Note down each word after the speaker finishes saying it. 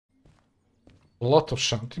A lot of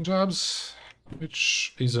shunting jobs,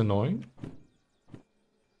 which is annoying.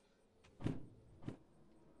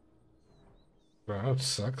 Wow, it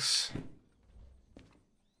sucks.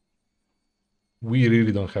 We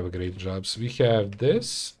really don't have great jobs. We have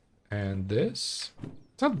this and this.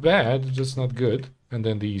 It's not bad, just not good. And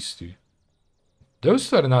then these two. Those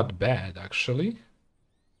two are not bad, actually.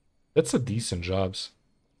 That's a decent jobs.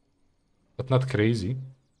 But not crazy.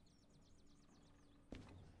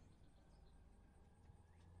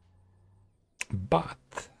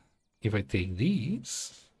 But if I take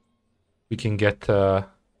these, we can get a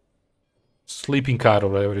sleeping car or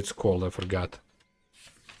whatever it's called, I forgot.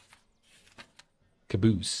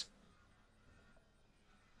 Caboose.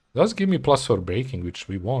 Does give me plus for braking, which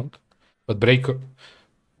we want. But brake...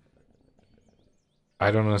 I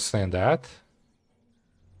don't understand that.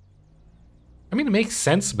 I mean, it makes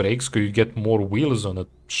sense brakes, because you get more wheels on it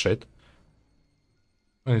shit.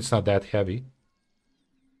 And it's not that heavy.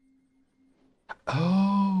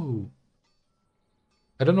 Oh!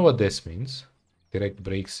 I don't know what this means. Direct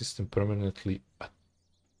brake system permanently...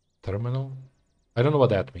 terminal? I don't know what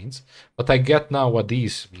that means. But I get now what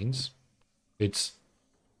these means. It's...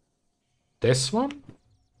 this one?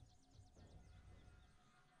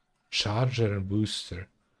 Charger and booster.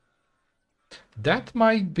 That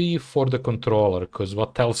might be for the controller, because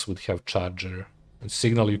what else would have charger? And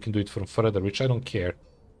signal you can do it from further, which I don't care.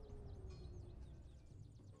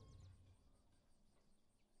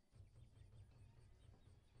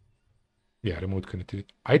 Yeah, remote connectivity.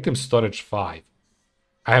 Item storage 5.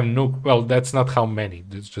 I have no... well, that's not how many.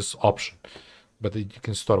 It's just option. But you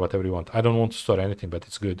can store whatever you want. I don't want to store anything, but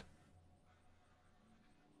it's good.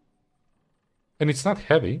 And it's not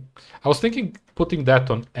heavy. I was thinking putting that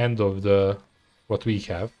on end of the... what we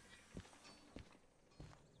have.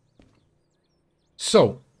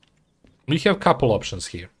 So, we have a couple options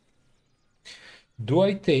here. Do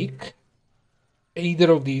I take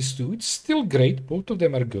either of these two? It's still great. Both of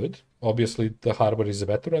them are good. Obviously, the harbor is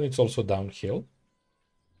better and it's also downhill.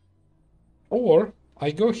 Or I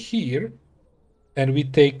go here and we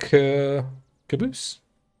take Caboose,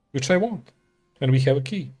 which I want. And we have a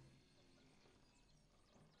key.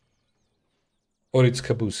 Or it's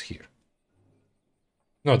Caboose here.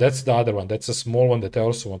 No, that's the other one. That's a small one that I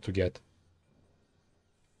also want to get.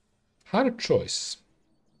 Hard choice.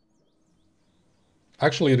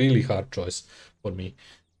 Actually, really hard choice for me.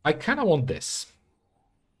 I kind of want this.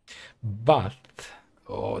 But,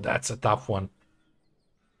 oh, that's a tough one.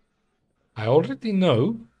 I already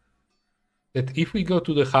know that if we go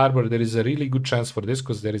to the harbor, there is a really good chance for this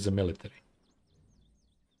because there is a military.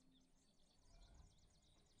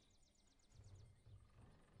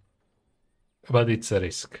 But it's a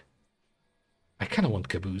risk. I kind of want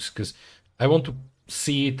Caboose because I want to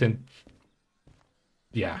see it and...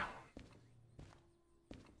 yeah.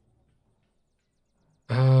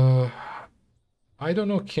 I don't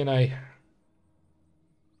know, can I...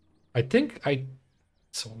 I think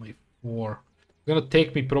it's only 4. It's gonna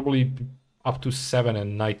take me probably up to 7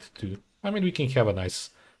 and night 2. I mean, we can have a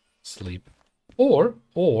nice sleep. Or,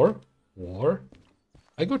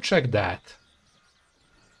 I go check that.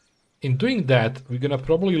 In doing that, we're gonna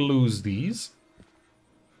probably lose these.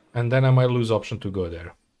 And then I might lose option to go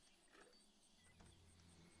there.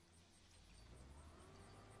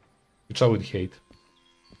 Which I would hate.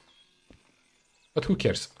 But who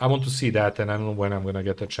cares? I want to see that and I don't know when I'm gonna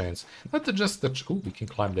get a chance. Not just the... oh, we can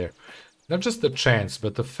climb there. Not just the chance,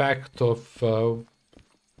 but the fact of...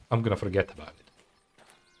 I'm gonna forget about it.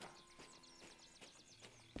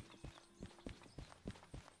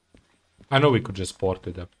 I know we could just port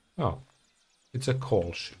it up. Oh. It's a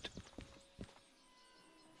coal chute.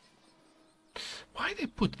 Why they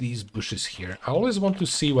put these bushes here? I always want to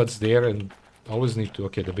see what's there and I always need to...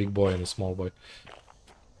 okay, the big boy and the small boy.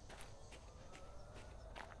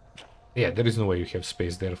 Yeah, there is no way you have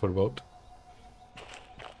space there for both.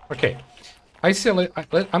 Okay. I see.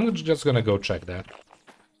 I'm just gonna go check that.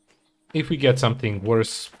 If we get something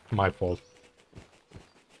worse, my fault.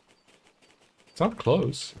 It's not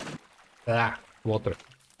close. Ah, water.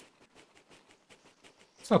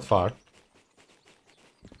 It's not far.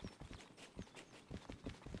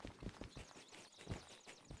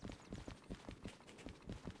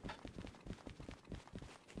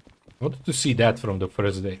 I wanted to see that from the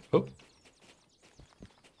first day. Oh.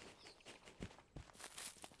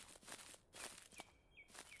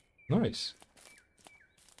 Nice.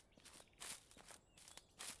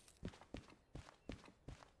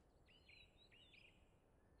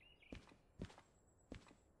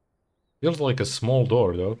 Feels like a small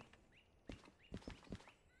door, though.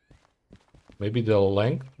 Maybe the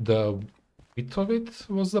length, the width of it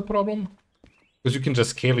was the problem? Because you can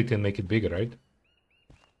just scale it and make it bigger, right?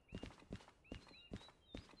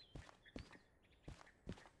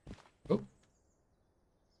 Oh.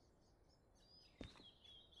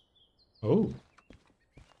 Oh.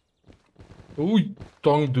 Oh,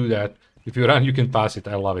 don't do that. If you run, you can pass it.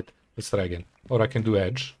 I love it. Let's try again. Or I can do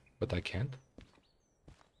edge, but I can't.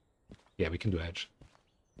 Yeah, we can do edge.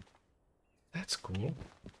 That's cool.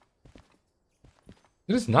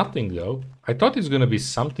 There's nothing, though. I thought it's gonna be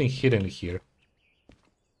something hidden here.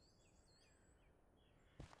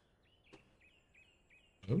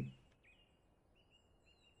 Oh.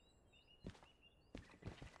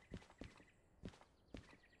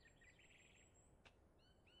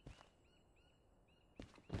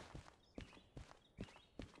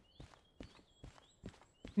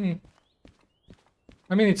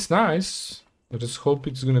 I mean, it's nice. I just hope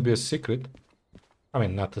it's gonna be a secret. I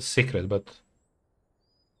mean, not a secret, but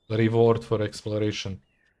a reward for exploration.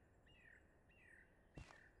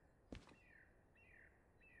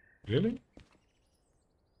 Really?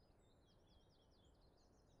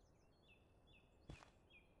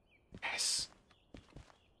 Yes.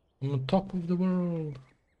 I'm on top of the world.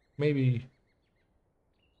 Maybe.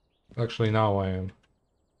 Actually, now I am.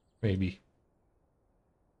 Maybe.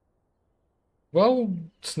 Well,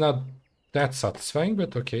 it's not that satisfying,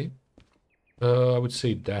 but okay. I would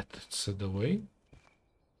say that's the way.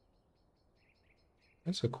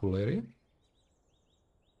 That's a cool area.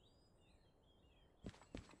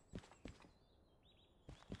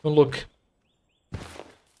 Oh, look.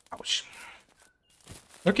 Ouch.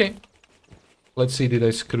 Okay. Let's see, did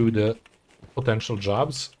I screw the potential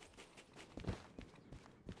jobs?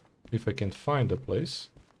 If I can find a place.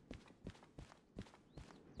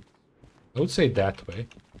 I would say that way.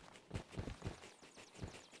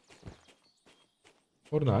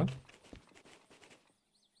 Or not.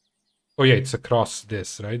 Oh yeah, it's across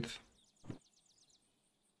this, right?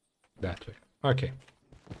 That way. Okay.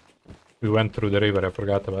 We went through the river, I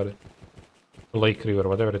forgot about it. Lake river,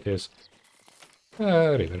 whatever it is.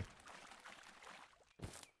 River.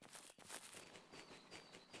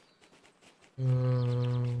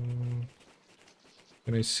 Can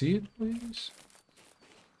I see it, please?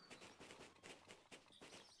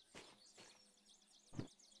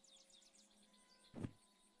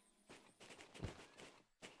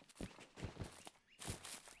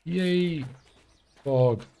 Yay!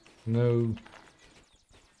 Fog. No.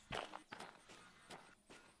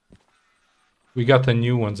 We got the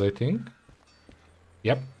new ones, I think.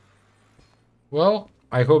 Yep. Well,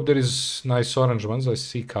 I hope there is nice orange ones. I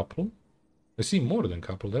see couple. I see more than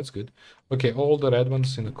couple, that's good. Okay, all the red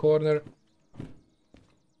ones in the corner.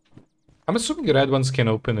 I'm assuming the red ones can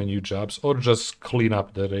open the new jobs or just clean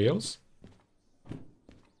up the rails.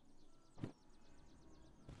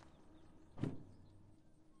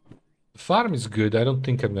 The farm is good. I don't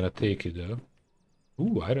think I'm gonna take it though.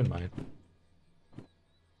 Ooh, iron mine.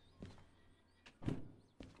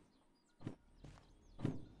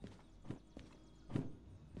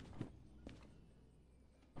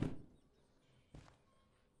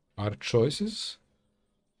 Our choices.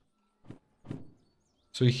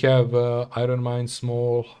 So we have iron mine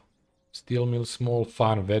small, steel mill small,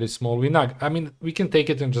 farm very small. I mean, we can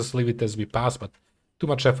take it and just leave it as we pass, but too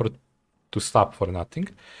much effort to stop for nothing.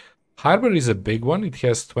 Harbor is a big one. It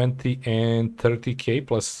has 20 and 30k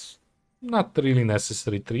plus not really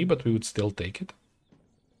necessary 3, but we would still take it.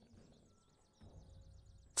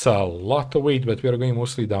 It's a lot of weight, but we are going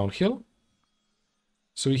mostly downhill.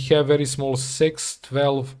 So we have very small 6,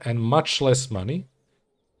 12, and much less money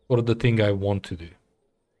for the thing I want to do.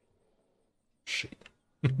 Shit.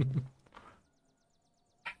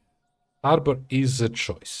 Harbor is a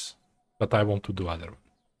choice, but I want to do other one.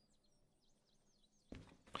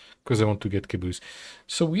 Because I want to get caboose.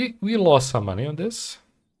 So we lost some money on this.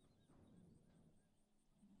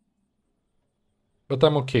 But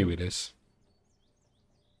I'm okay with this.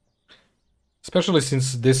 Especially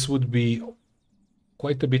since this would be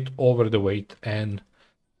quite a bit over the weight and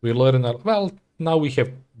we learn, well, now we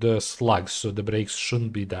have the slugs, so the brakes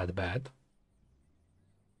shouldn't be that bad.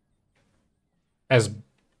 As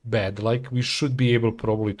bad, like we should be able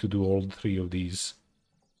probably to do all 3 of these.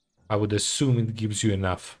 I would assume it gives you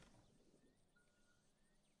enough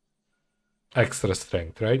extra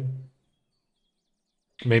strength, right?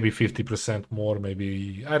 Maybe 50% more,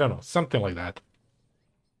 maybe, I don't know, something like that.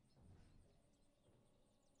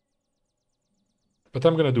 But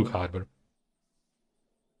I'm gonna do harbor.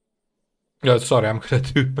 Sorry, I'm gonna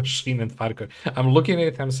do machine and firecar. I'm looking at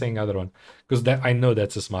it, I'm saying other one. Because that I know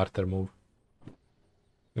that's a smarter move.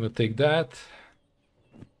 I'm gonna take that.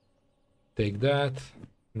 Take that.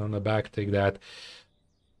 And on the back, take that.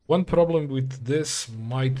 One problem with this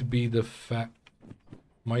might be the fact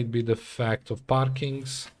of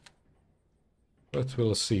parkings, but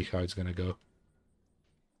we'll see how it's gonna go.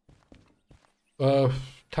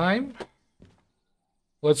 Time?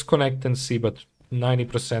 Let's connect and see, but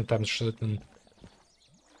 90% I'm certain.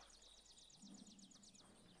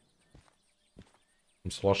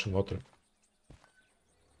 I'm sloshing water.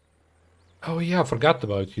 Oh yeah, I forgot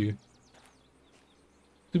about you.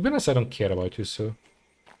 To be honest, I don't care about you, so...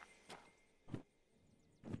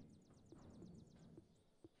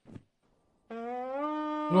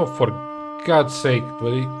 No, for God's sake,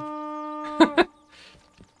 buddy.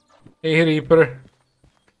 Hey, Reaper.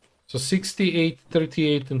 So 68,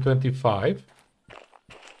 38, and 25.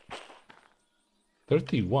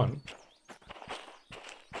 31.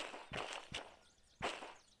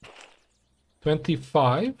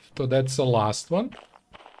 25, so that's the last one.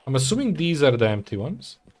 I'm assuming these are the empty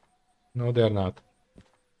ones. No, they're not.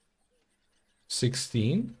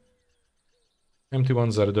 16. Empty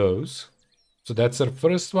ones are those. So that's our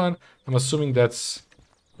first one. I'm assuming that's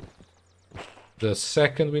the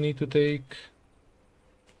second we need to take.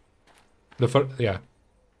 The first, yeah.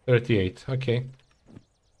 38, okay.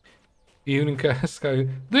 Evening Sky.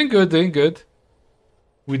 Doing good, doing good.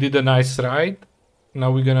 We did a nice ride.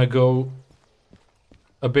 Now we're gonna go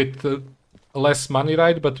a bit less money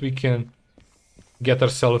ride, but we can get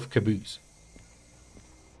ourselves caboose.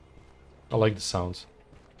 I like the sounds.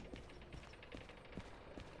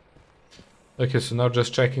 Okay, so now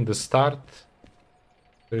just checking the start.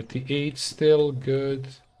 38 still, good.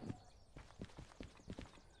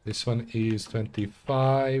 This one is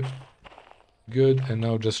 25. Good, and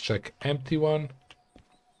now just check empty one.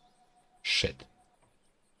 Shit.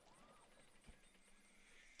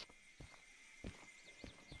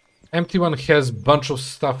 Empty one has a bunch of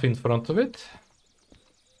stuff in front of it.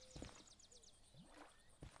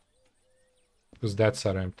 Because that's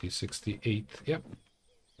our empty, 68, yep.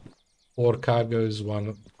 4 cargoes,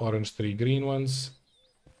 1 orange, 3 green ones.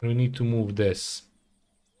 And we need to move this.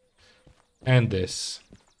 And this.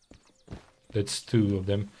 That's 2 of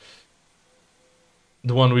them.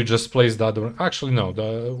 The one we just placed, the other one. Actually, no,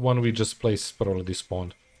 the one we just placed already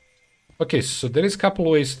spawned. Okay, so there is a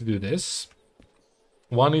couple ways to do this.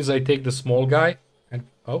 One is I take the small guy and...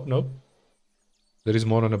 Oh, no. There is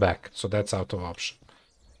more on the back, so that's out of option.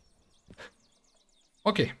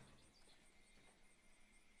 Okay.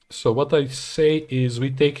 So what I say is we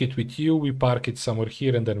take it with you, we park it somewhere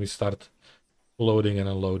here, and then we start loading and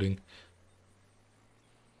unloading.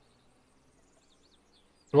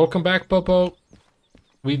 Welcome back, Popo.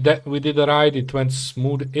 We did a ride, it went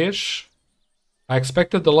smooth-ish. I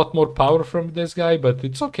expected a lot more power from this guy, but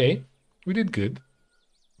it's okay. We did good.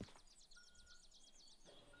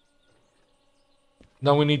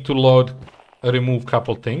 Now we need to load, remove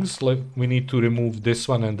couple things. Like we need to remove this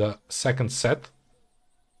one and the second set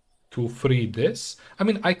to free this. I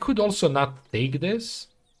mean, I could also not take this,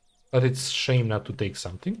 but it's a shame not to take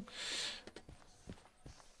something.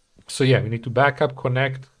 So yeah, we need to back up,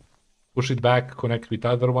 connect, push it back, connect with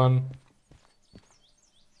other one.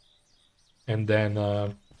 And then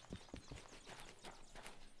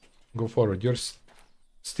go forward. You're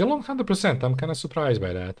still on 100%. I'm kind of surprised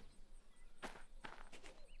by that.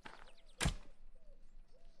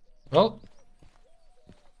 Well,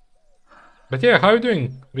 but yeah, how you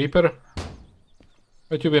doing, Reaper?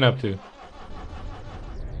 What you been up to?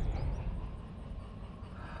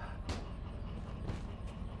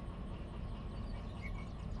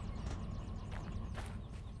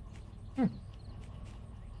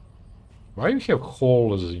 Why do you have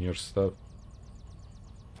holes in your stuff?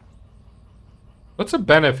 What's a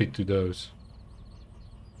benefit to those?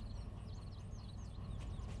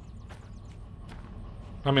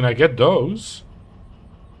 I mean, I get those.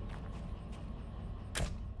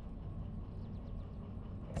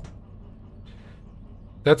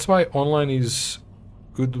 That's why online is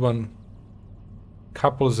good one.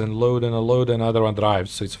 Couples and load and a load and other one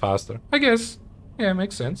drives, so it's faster. I guess. Yeah,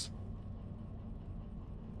 makes sense.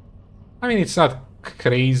 I mean, it's not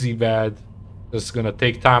crazy bad. It's gonna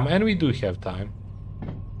take time, and we do have time.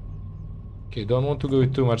 Okay, don't want to go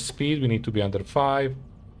with too much speed. We need to be under 5.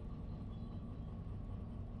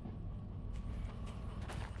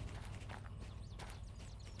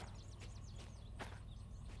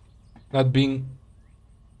 Not being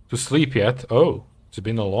to sleep yet. Oh, it's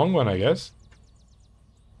been a long one, I guess.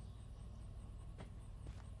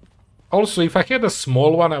 Also, if I had a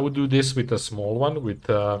small one, I would do this with a small one, with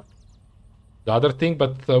the other thing,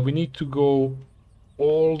 but we need to go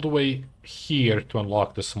all the way here to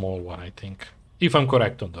unlock the small one, I think. If I'm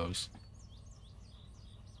correct on those.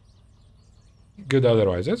 Good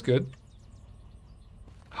otherwise, that's good.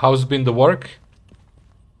 How's been the work?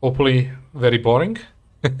 Hopefully very boring.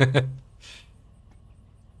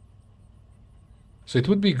 So it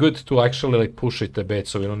would be good to actually like push it a bit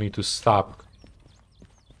so we don't need to stop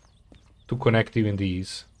to connect even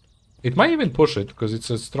these. It might even push it because it's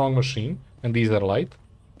a strong machine and these are light.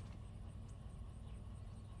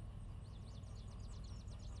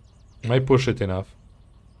 Might push it enough.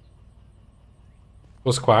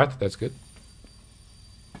 Was quiet, that's good.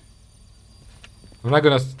 I'm not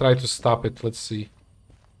gonna try to stop it, let's see.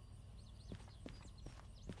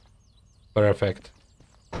 Perfect.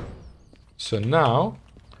 So now,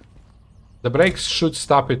 the brakes should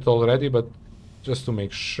stop it already, but just to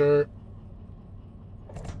make sure.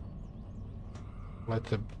 Let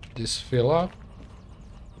this fill up.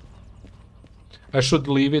 I should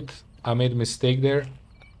leave it, I made a mistake there.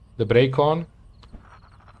 The brake on.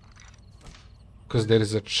 Because there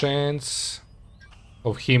is a chance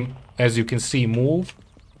of him, as you can see, move.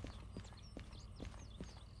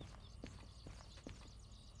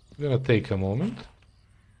 I'm gonna take a moment.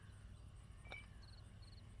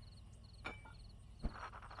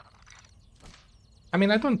 I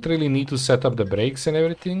mean, I don't really need to set up the brakes and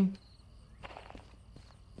everything.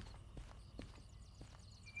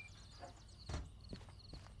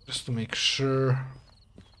 Just to make sure.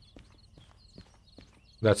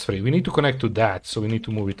 That's free. We need to connect to that, so we need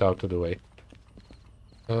to move it out of the way.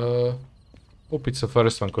 Hope it's the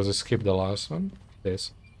first one, because I skipped the last one.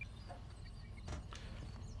 This.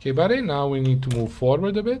 Okay, buddy, now we need to move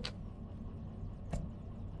forward a bit.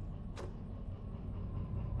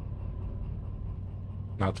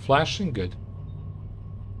 Not flashing, good.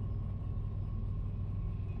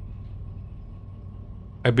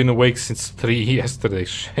 I've been awake since 3 yesterday.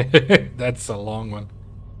 That's a long one.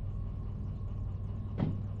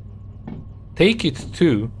 Take it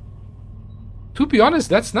too. To be honest,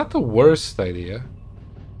 that's not the worst idea.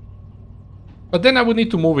 But then I would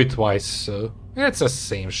need to move it twice, so it's the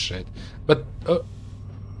same shit. But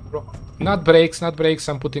not brakes, not brakes.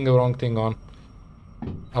 I'm putting the wrong thing on.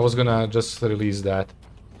 I was gonna just release that.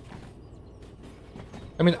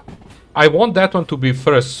 I mean, I want that one to be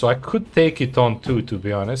first, so I could take it on too, to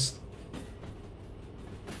be honest.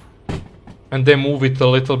 And then move it a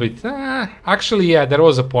little bit. Actually, yeah, there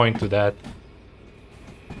was a point to that.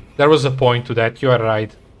 There was a point to that, you are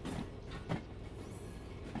right.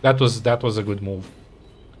 That was a good move.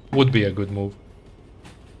 Would be a good move.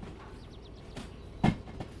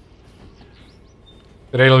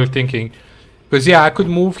 Derail, you're thinking. Because yeah, I could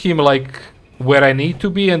move him like where I need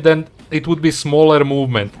to be and then it would be smaller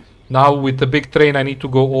movement. Now with the big train I need to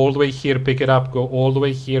go all the way here, pick it up, go all the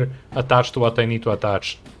way here, attach to what I need to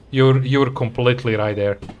attach. You're completely right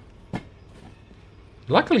there.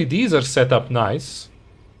 Luckily these are set up nice.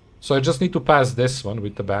 So I just need to pass this one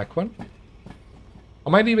with the back one. I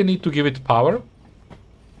might even need to give it power.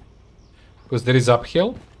 Because there is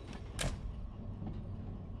uphill.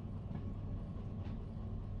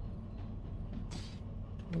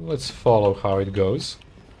 Let's follow how it goes.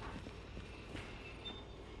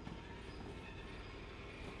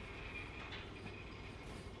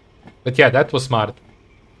 But yeah, that was smart.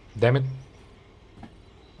 Damn it.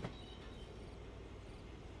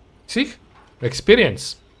 See?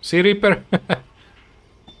 Experience. See, Reaper?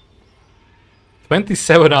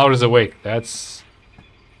 27 hours awake. That's...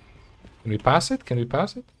 Can we pass it? Can we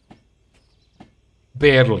pass it?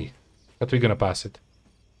 Barely. But we're gonna pass it.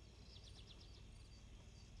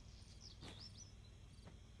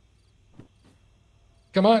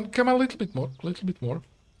 Come on, come on, a little bit more, a little bit more.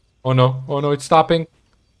 Oh no, it's stopping.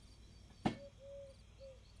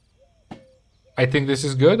 I think this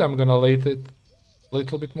is good. I'm gonna late it a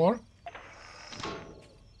little bit more.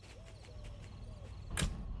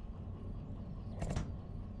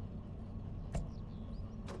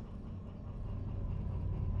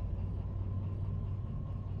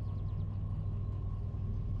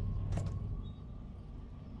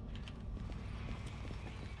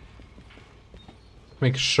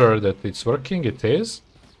 Make sure that it's working. It is.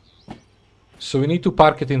 So we need to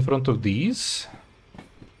park it in front of these.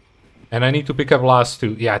 And I need to pick up last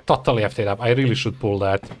two. Yeah, I totally effed it up. I really should pull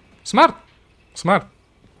that. Smart. Smart.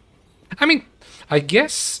 I mean, I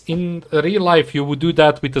guess in real life you would do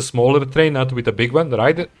that with a smaller train, not with a big one,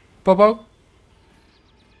 right, Popo?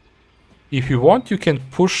 If you want, you can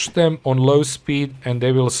push them on low speed and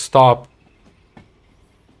they will stop.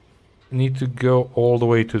 You need to go all the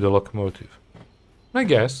way to the locomotive. I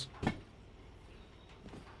guess.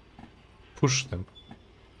 Push them.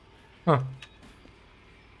 Huh.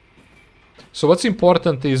 So what's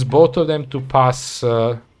important is both of them to pass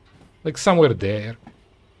like somewhere there.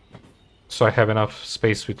 So I have enough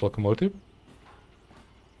space with locomotive.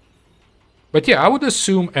 But yeah, I would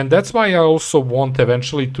assume, and that's why I also want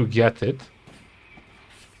eventually to get it.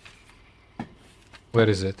 Where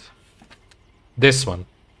is it? This one.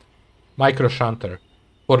 Micro shunter.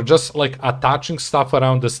 For just like attaching stuff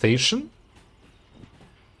around the station.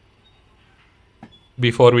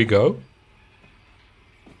 Before we go.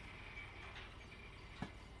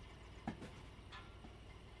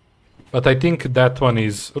 But I think that one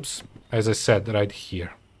is, oops, as I said, right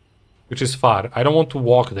here. Which is far. I don't want to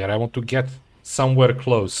walk there. I want to get somewhere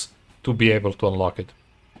close to be able to unlock it.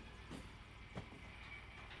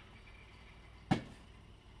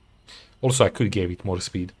 Also, I could give it more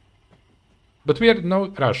speed. But we are no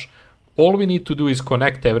rush. All we need to do is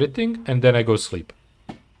connect everything and then I go sleep.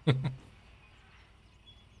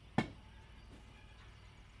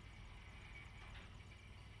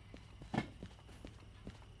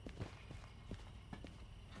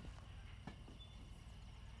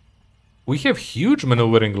 We have huge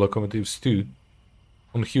maneuvering locomotives too.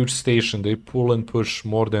 On huge station, they pull and push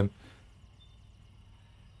more than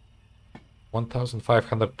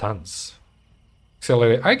 1,500 tons.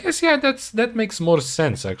 Accelerate. I guess yeah, that makes more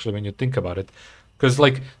sense actually when you think about it, because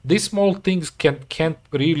like these small things can't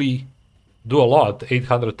really do a lot.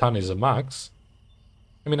 800 ton is a max.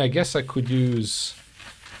 I mean, I guess I could use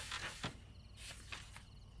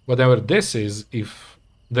whatever this is if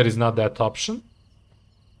there is not that option.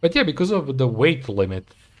 But yeah, because of the weight limit,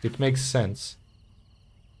 it makes sense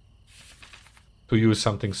to use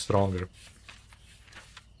something stronger.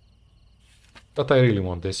 But I really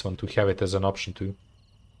want this one to have it as an option too.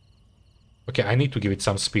 Okay, I need to give it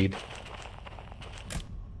some speed.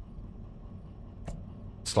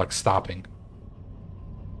 It's like stopping.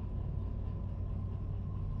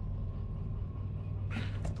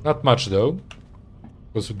 Not much though,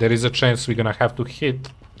 because there is a chance we're gonna have to hit.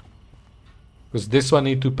 Because this one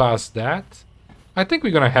need to pass that. I think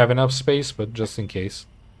we're gonna have enough space, but just in case.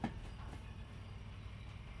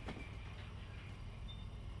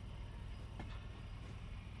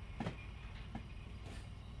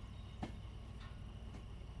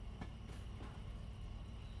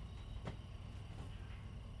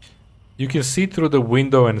 You can see through the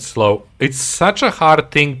window and slow. It's such a hard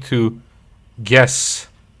thing to guess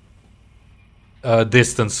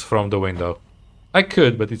distance from the window. I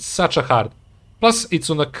could, but it's such a hard. Plus, it's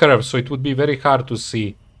on a curve, so it would be very hard to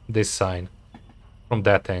see this sign from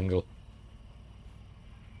that angle.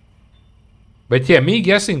 But yeah, me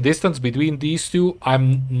guessing distance between these two,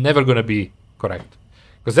 I'm never gonna be correct.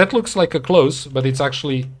 Because that looks like a close, but it's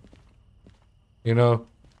actually, you know,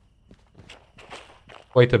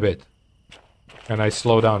 quite a bit. And I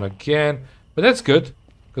slow down again. But that's good,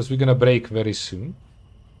 because we're gonna brake very soon.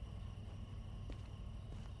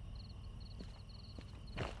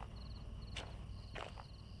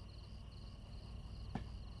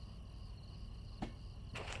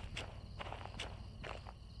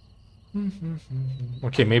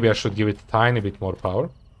 Okay, maybe I should give it a tiny bit more power.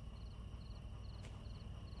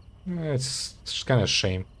 It's just kind of a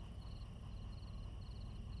shame.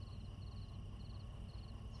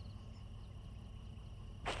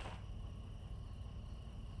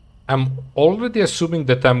 I'm already assuming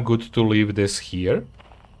that I'm good to leave this here.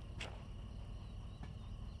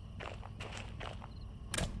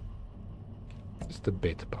 Just a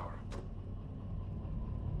bit power.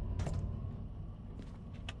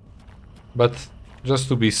 But just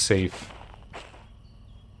to be safe.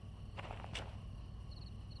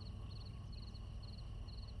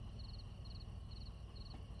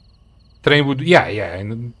 Train would, yeah,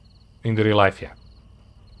 in the real life, yeah.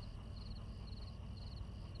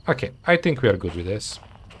 Okay, I think we are good with this.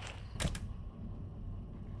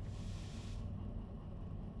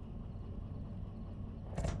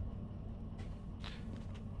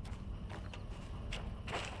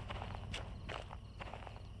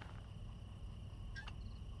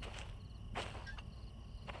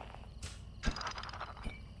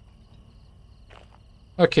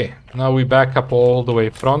 Okay, now we back up all the way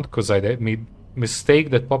front, because I made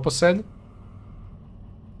mistake that Papa said.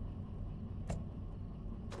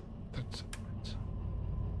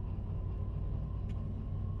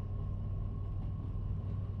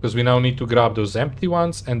 Because we now need to grab those empty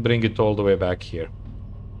ones and bring it all the way back here.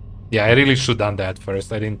 Yeah, I really should have done that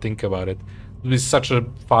first. I didn't think about it. It was such a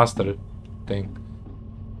faster thing.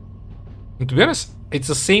 And to be honest, it's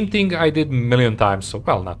the same thing I did a million times. So,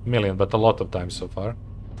 well, not million, but a lot of times so far.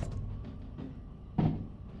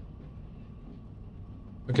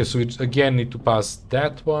 Okay, so we again need to pass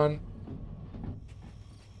that one.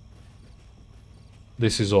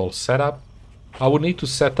 This is all set up. I would need to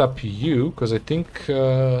set up you, because I think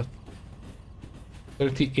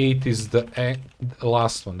 38 is the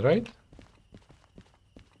last one, right?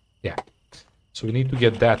 Yeah. So we need to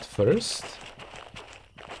get that first.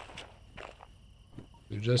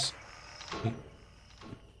 We just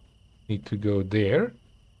need to go there.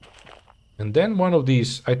 And then one of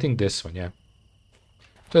these, I think this one, yeah.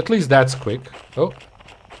 So at least that's quick. Oh.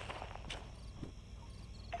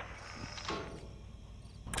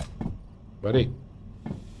 Buddy.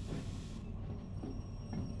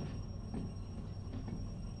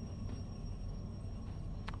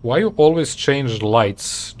 Why you always change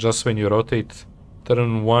lights just when you rotate?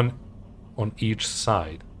 Turn one on each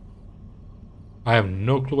side. I have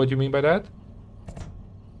no clue what you mean by that.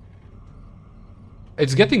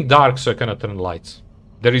 It's getting dark, so I cannot turn lights.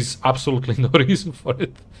 There is absolutely no reason for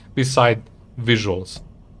it beside visuals.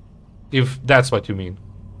 If that's what you mean.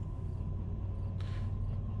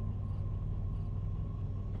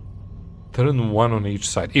 Turn one on each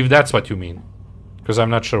side. If that's what you mean. Because I'm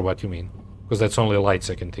not sure what you mean. Because that's only lights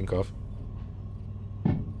I can think of.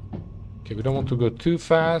 Okay, we don't want to go too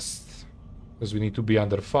fast. Because we need to be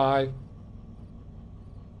under 5.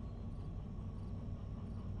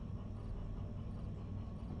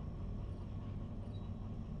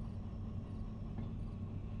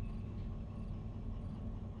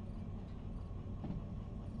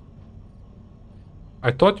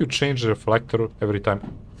 I thought you changed the reflector every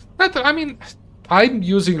time. I mean, I'm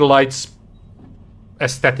using lights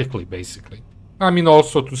aesthetically, basically. I mean,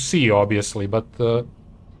 also to see, obviously, but for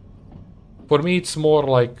me it's more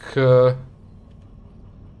like I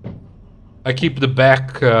keep the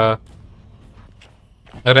back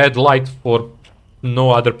red light for no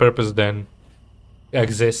other purpose than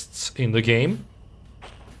exists in the game.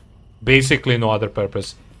 Basically no other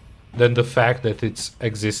purpose than the fact that it's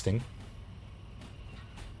existing.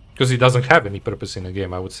 Because it doesn't have any purpose in the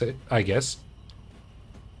game, I would say, I guess.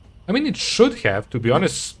 I mean, it should have, to be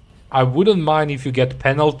honest. I wouldn't mind if you get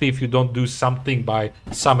penalty if you don't do something by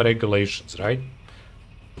some regulations, right?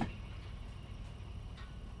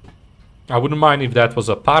 I wouldn't mind if that was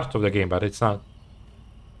a part of the game, but it's not.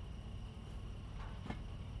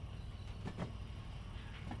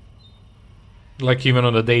 Like even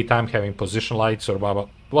on the daytime having position lights or blah, blah,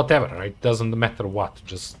 whatever, right? Doesn't matter what,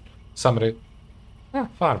 just some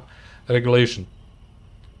farm regulation.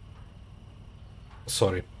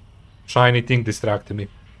 Sorry, shiny thing distracted me.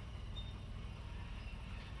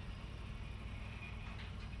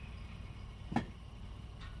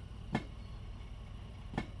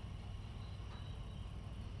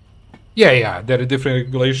 Yeah, there are different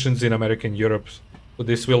regulations in America and Europe, so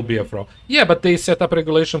this will be a problem. Yeah, but they set up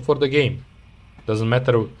regulation for the game. Doesn't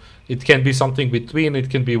matter. It can be something between. It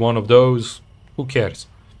can be one of those. Who cares?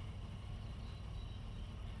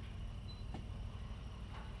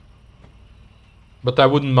 But I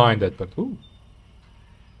wouldn't mind that, but ooh.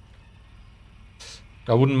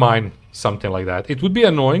 I wouldn't mind something like that. It would be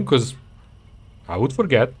annoying, because I would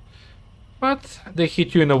forget. But they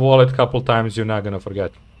hit you in the wall a couple times, you're not gonna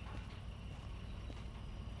forget.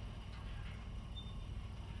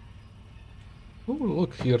 Oh,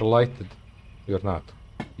 look, you're lighted. You're not.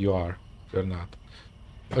 You are. You're not.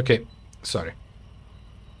 Okay, sorry.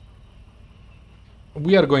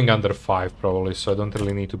 We are going under 5 probably, so I don't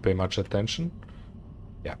really need to pay much attention.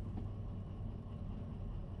 Yeah.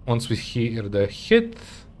 Once we hear the hit,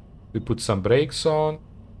 we put some brakes on.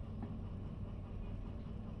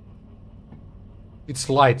 It's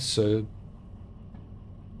light, so...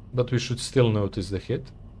 but we should still notice the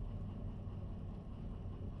hit.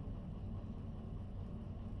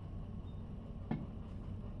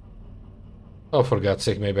 Oh, for God's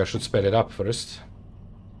sake, maybe I should sped it up first.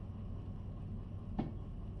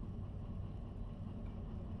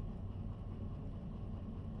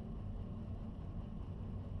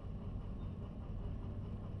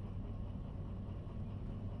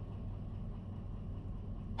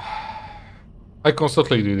 I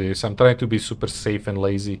constantly do this. I'm trying to be super safe and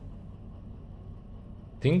lazy.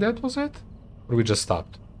 Think that was it? Or we just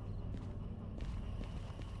stopped?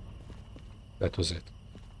 That was it.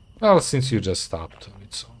 Well, since you just stopped on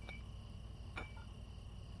its own.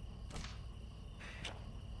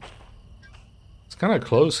 It's kind of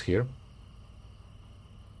close here.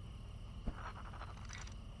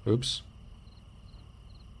 Oops.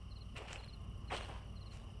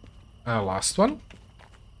 Last one.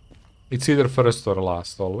 It's either first or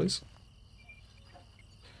last, always.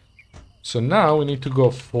 So now we need to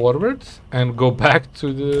go forward and go back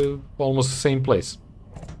to the almost the same place.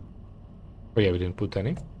 Oh yeah, we didn't put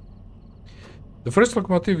any. The first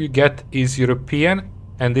locomotive you get is European,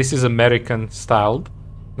 and this is American styled.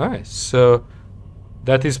 Nice. So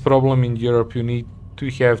that is problem in Europe. You need to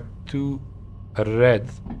have 2 red.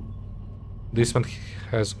 This one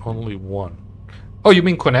has only one. Oh, you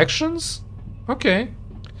mean connections? Okay.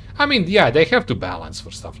 I mean, yeah, they have to balance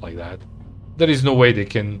for stuff like that. There is no way they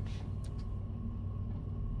can...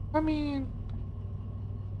 I mean...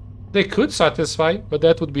 They could satisfy, but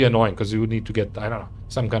that would be annoying, because you would need to get, I don't know,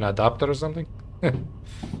 some kind of adapter or something.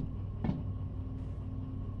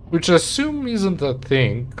 Which I assume isn't a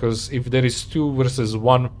thing, because if there is 2 versus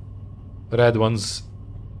 1 red ones,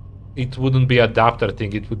 it wouldn't be adapter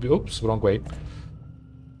thing, it would be... Oops, wrong way.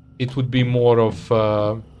 It would be more of...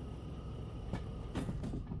 I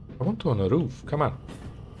want to on a roof, come on.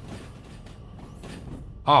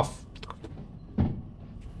 Off.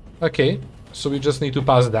 Okay, so we just need to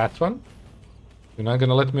pass that one. You're not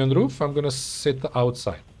gonna let me on the roof, I'm gonna sit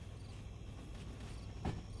outside.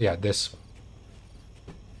 Yeah, this one.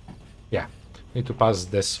 Yeah, need to pass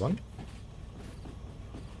this one.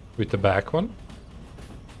 With the back one.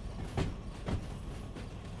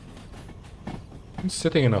 I'm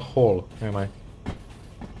sitting in a hole, am I?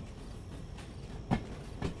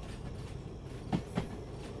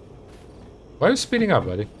 Why are you speeding up,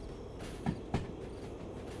 buddy?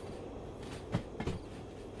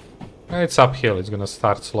 It's uphill, it's gonna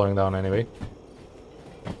start slowing down anyway.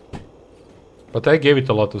 But I gave it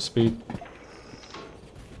a lot of speed.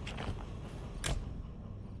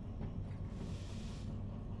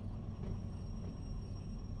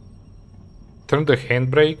 Turn the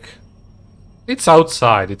handbrake. It's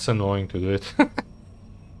outside, it's annoying to do it.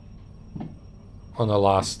 On the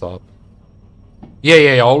last stop.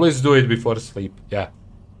 Yeah, always do it before sleep, yeah.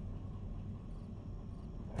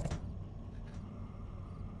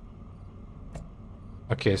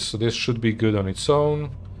 Okay, so this should be good on its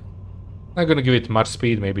own. I'm gonna give it much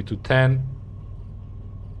speed, maybe to 10.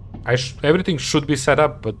 Everything should be set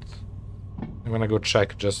up, but I'm gonna go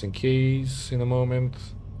check just in case in a moment.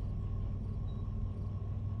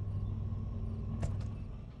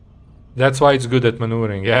 That's why it's good at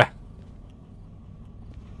maneuvering, yeah.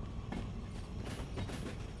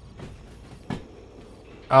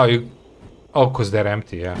 Oh, because they're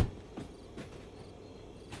empty, yeah.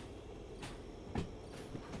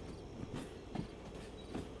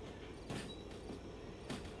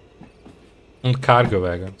 And cargo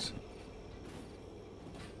wagons.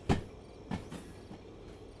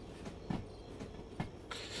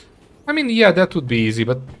 I mean, yeah, that would be easy,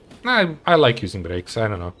 but I like using brakes, I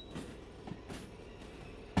don't know.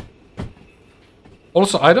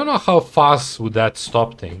 Also, I don't know how fast would that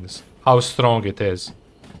stop things, how strong it is.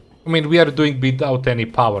 I mean, we are doing without any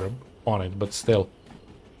power on it, but still.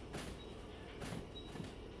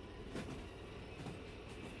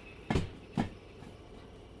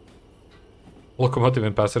 Locomotive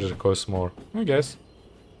and passenger cost more, I guess.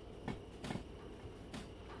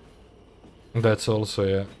 That's also,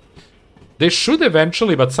 yeah. They should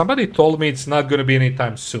eventually, but somebody told me it's not gonna be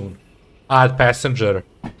anytime soon. Add passenger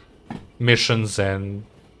missions and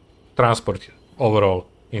transport overall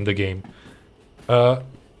in the game.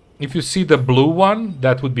 If you see the blue one,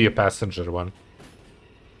 that would be a passenger one.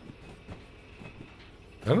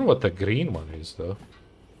 I don't know what the green one is, though.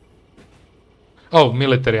 Oh,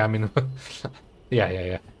 military, I mean...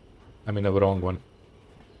 yeah. I mean the wrong one.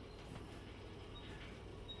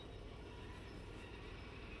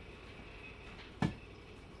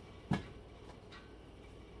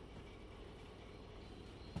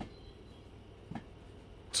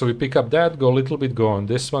 So we pick up that, go a little bit, go on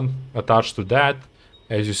this one, attach to that.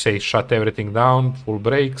 As you say, shut everything down, full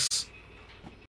brakes.